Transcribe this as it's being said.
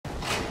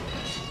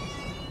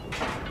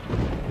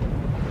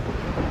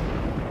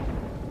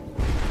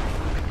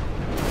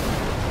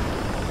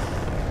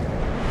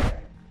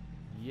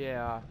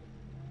yeah.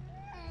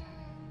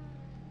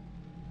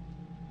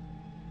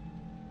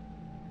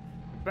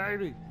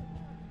 Baby!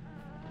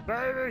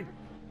 Baby!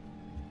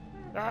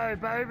 Hey,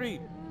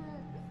 baby!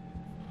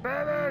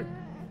 Baby!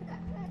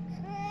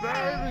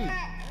 Baby!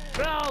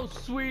 Oh,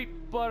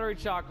 sweet buttery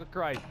chocolate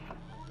Christ.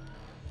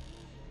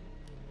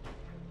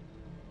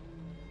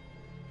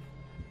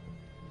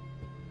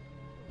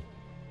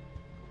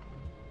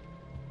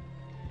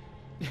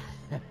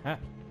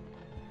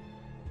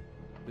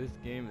 This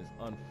game is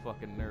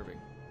unfucking nerving.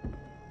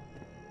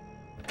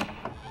 Oh,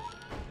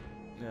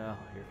 here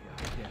we go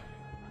again.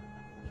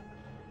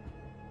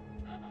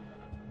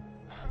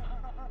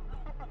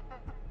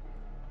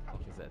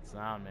 What is that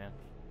sound, man?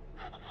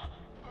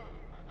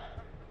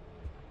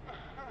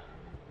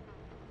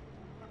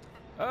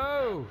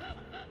 Oh!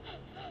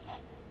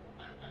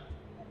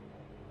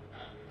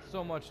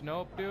 So much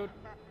nope, dude.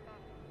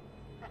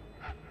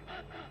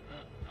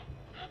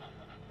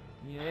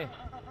 Yeah.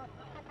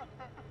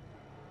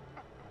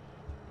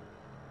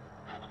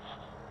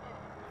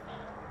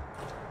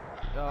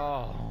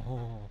 Oh.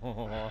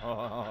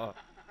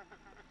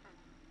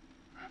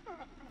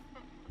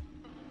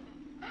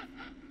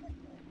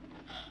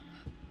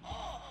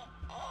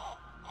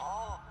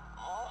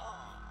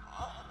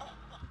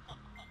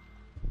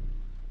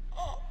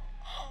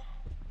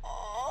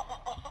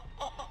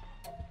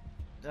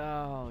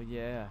 Oh,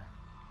 yeah.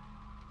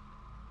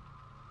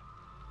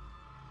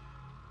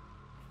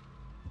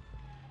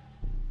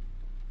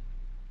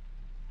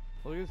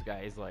 Look at this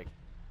guy. He's like,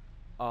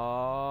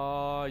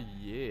 oh,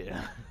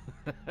 yeah.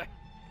 This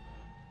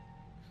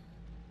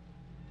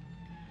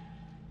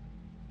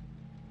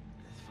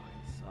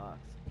fucking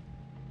sucks.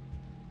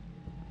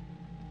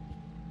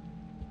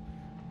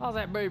 How's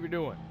that baby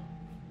doing?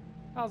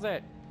 How's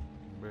that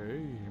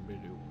baby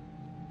doing?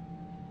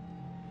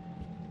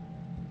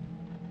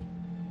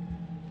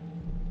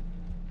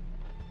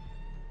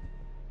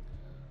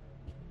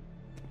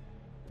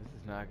 This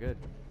is not good.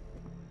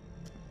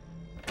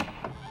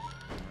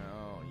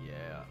 Oh,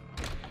 yeah.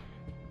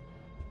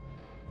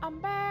 I'm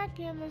back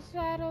in the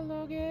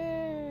saddle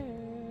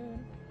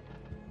again.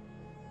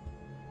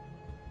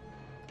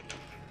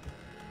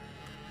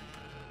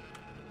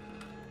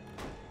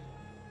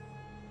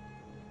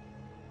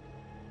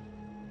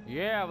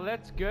 Yeah, well,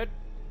 that's good.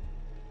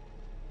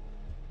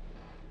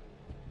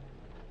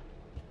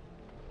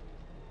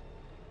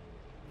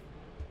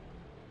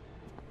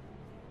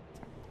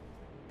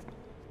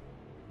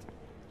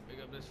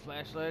 Pick up this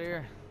flashlight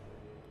here.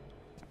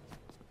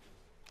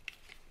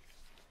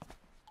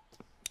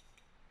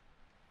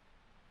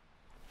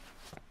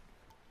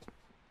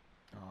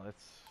 Oh,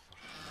 that's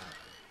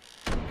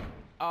fucking not.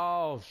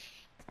 Oh,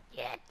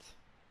 shit.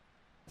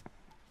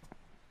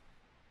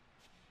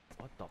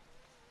 What the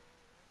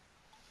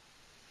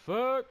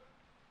fuck?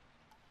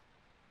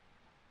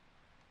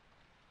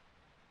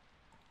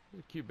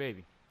 He's a cute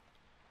baby.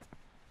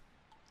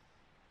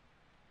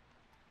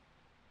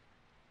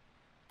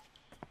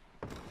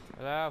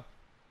 Hello?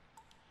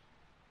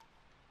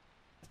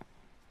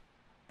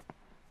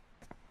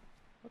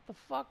 What the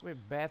fuck?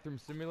 Wait, bathroom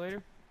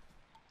simulator?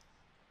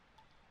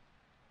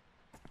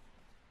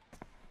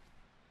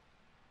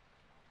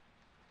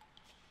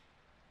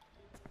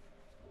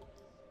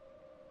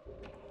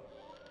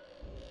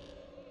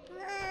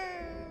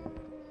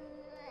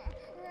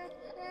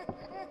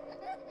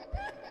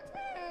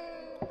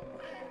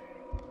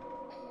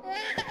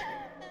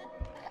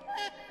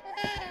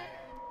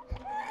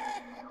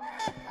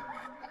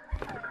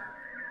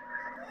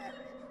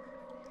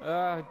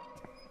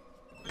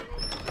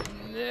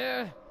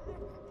 Yeah.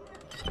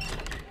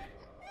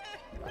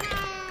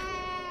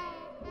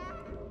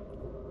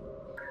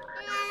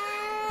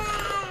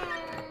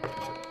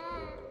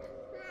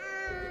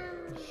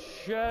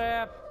 Shut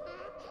up.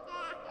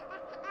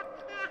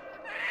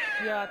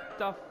 Shut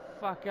the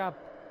fuck up.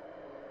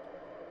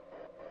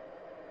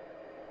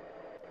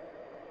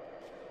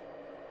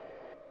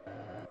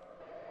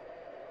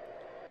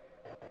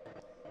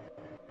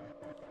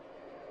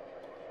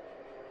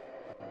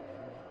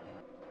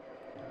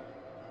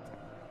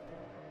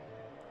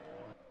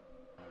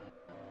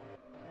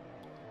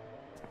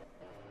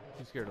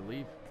 Too scared to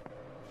leave.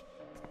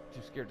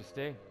 Too scared to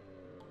stay.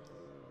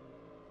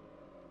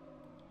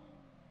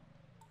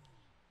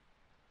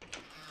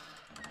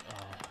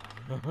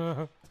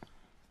 Oh.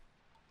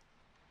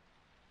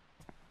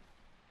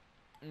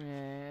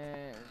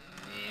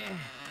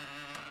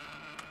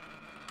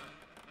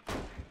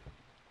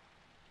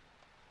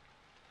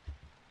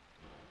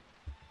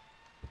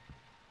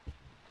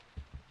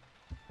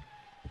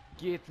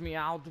 Get me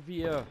out of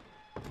here.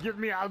 Get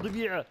me out of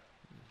here.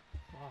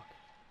 Fuck.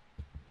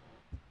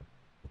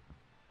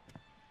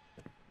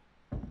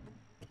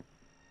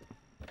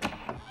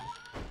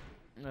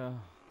 No.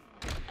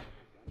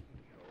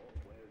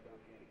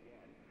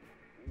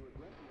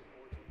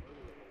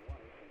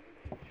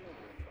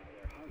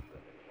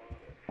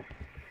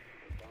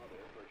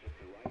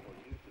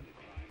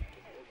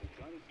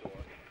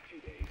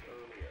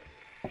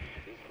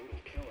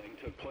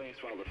 Took place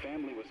while the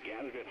family was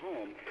gathered at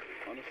home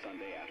on a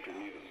Sunday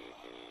afternoon.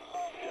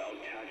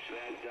 Don't touch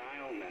that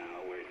dial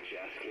now. We're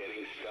just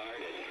getting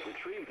started.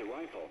 Retrieved the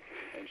rifle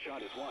and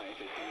shot his wife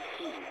as he was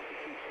cleaning out the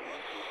kitchen.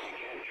 You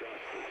can't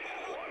trust the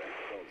tap water.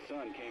 Well, his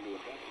son came to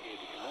investigate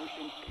the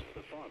commotion.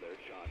 The father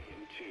shot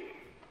him too.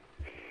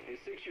 His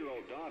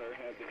 6-year-old daughter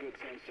has the good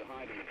sense to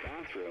hide in the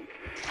bathroom,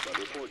 but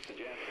reports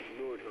suggest he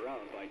lured her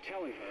out by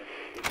telling her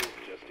it was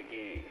just a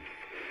game.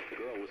 The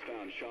girl was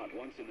found shot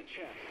once in the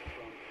chest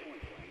from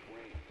point-blank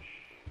range.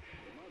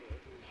 The mother,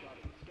 who was shot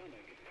in the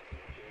stomach,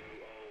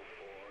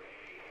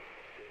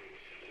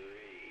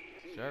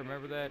 204-863. Sure,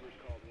 remember that?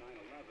 Called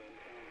 911,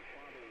 found the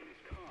father in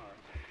his car.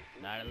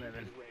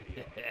 9/11.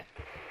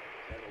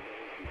 Several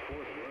days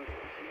before the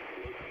murder,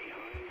 look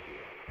behind you.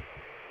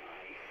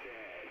 I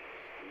said,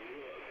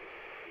 look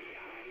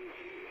behind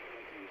you.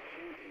 As he was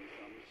chanting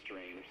some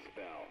strange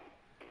spell.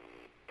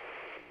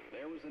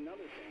 There was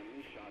another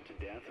family shot to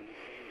death in the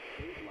same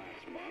state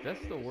last month.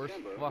 That's the worst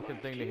fucking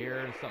thing to hear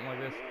in something like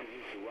this. A man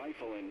used a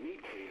rifle and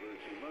meat cleaver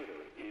to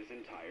murder his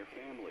entire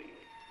family.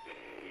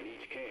 In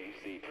each case,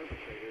 the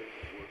perpetrators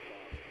were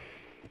fathers.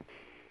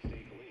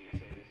 State police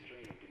say this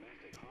string of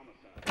domestic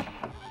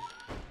homicides.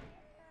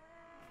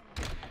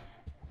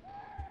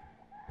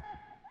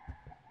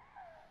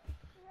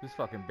 This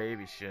fucking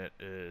baby shit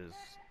is...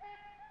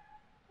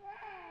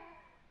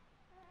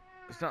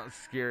 It's not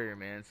scarier,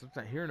 man.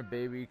 Sometimes hearing a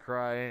baby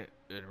cry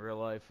in real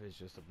life is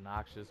just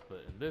obnoxious,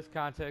 but in this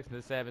context, in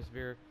this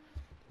atmosphere,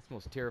 it's the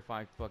most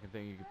terrifying fucking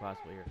thing you could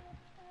possibly hear.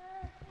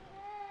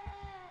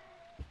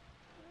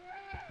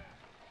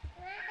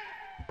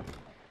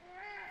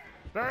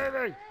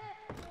 Baby!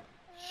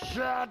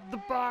 Shut the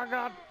fuck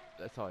up!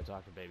 That's how I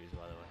talk to babies,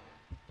 by the way.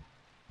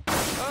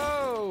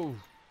 Oh!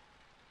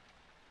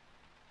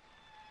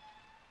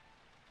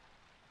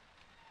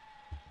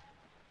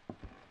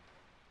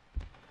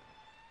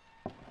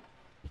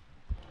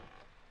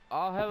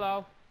 Oh,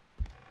 hello.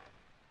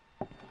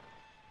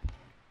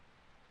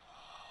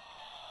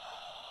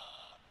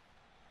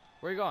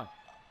 Where you going?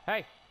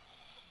 Hey!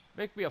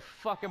 Make me a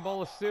fucking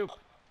bowl of soup.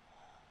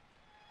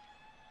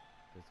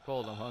 It's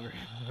cold, I'm hungry.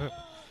 I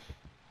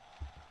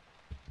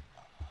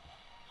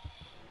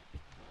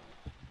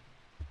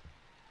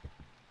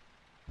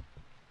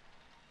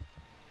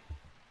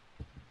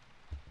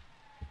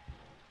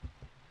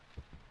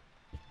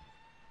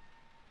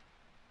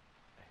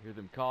hear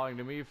them calling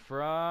to me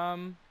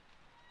from...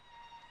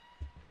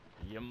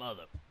 your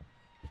mother.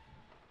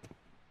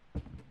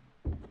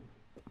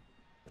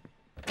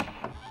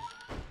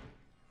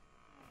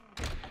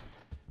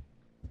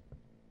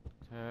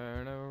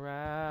 Turn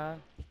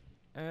around.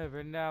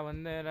 Every now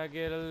and then I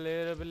get a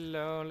little bit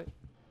lonely.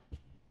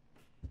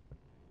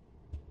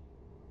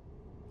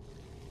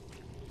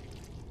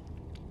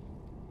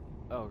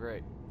 Oh,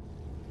 great.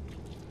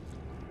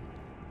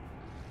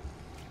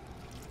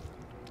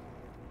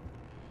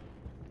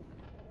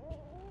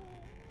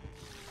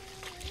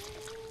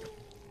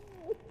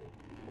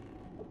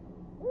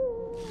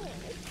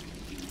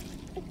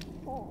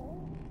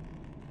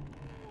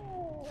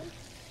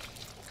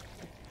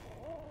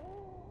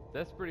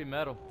 That's pretty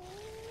metal.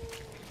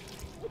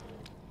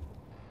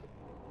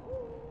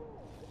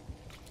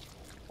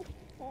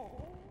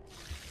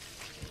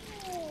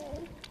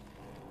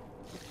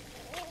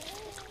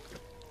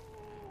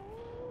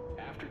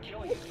 After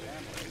killing his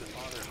family, the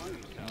father hung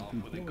himself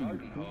with a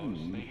garden hose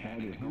they had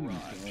in the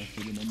garage.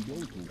 With an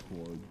umbilical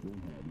cord they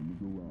had in the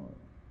garage.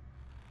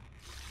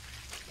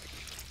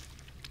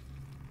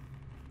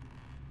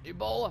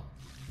 Ebola.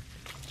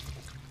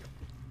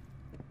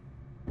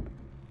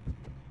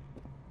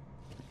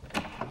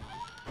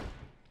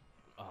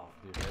 Oh,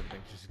 dude,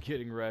 everything's just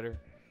getting redder.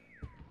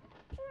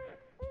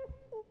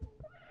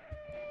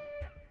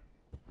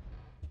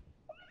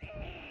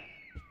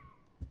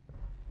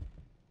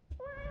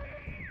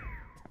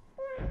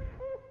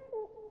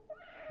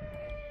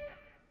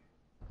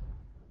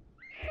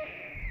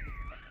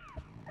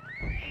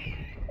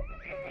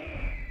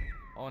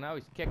 Oh, now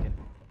he's kicking.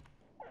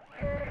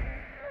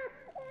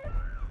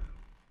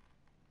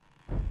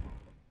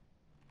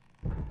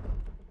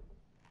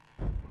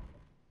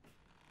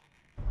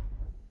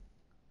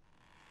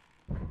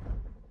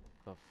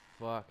 The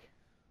fuck?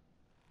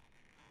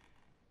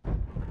 Everybody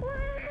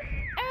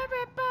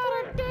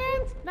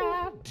dance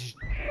now.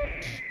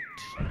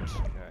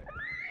 Alright.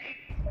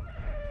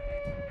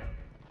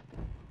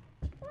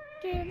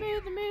 Give me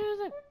the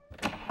music.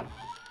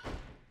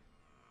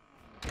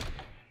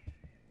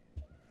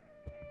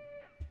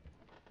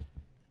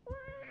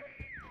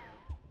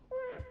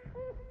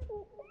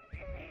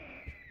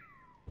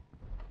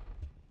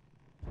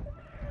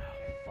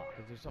 Fuck,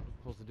 is there something I'm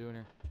supposed to do in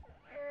here?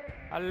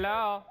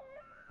 Hello?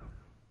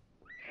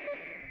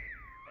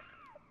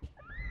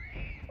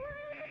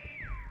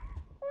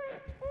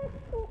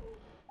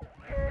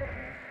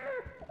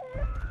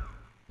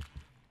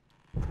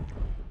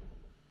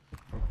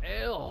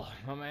 Ill,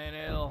 my man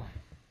ill.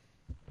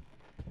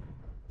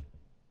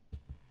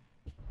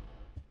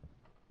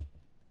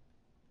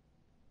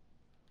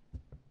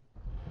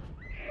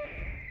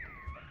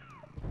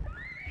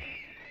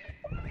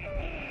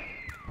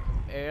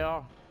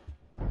 Ill.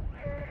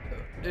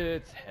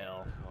 It's hell.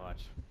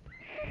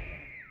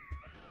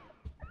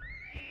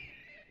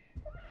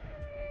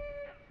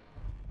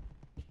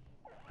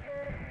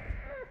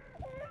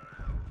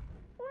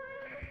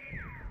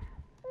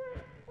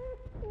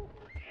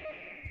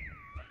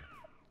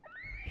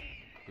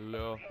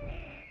 Hello.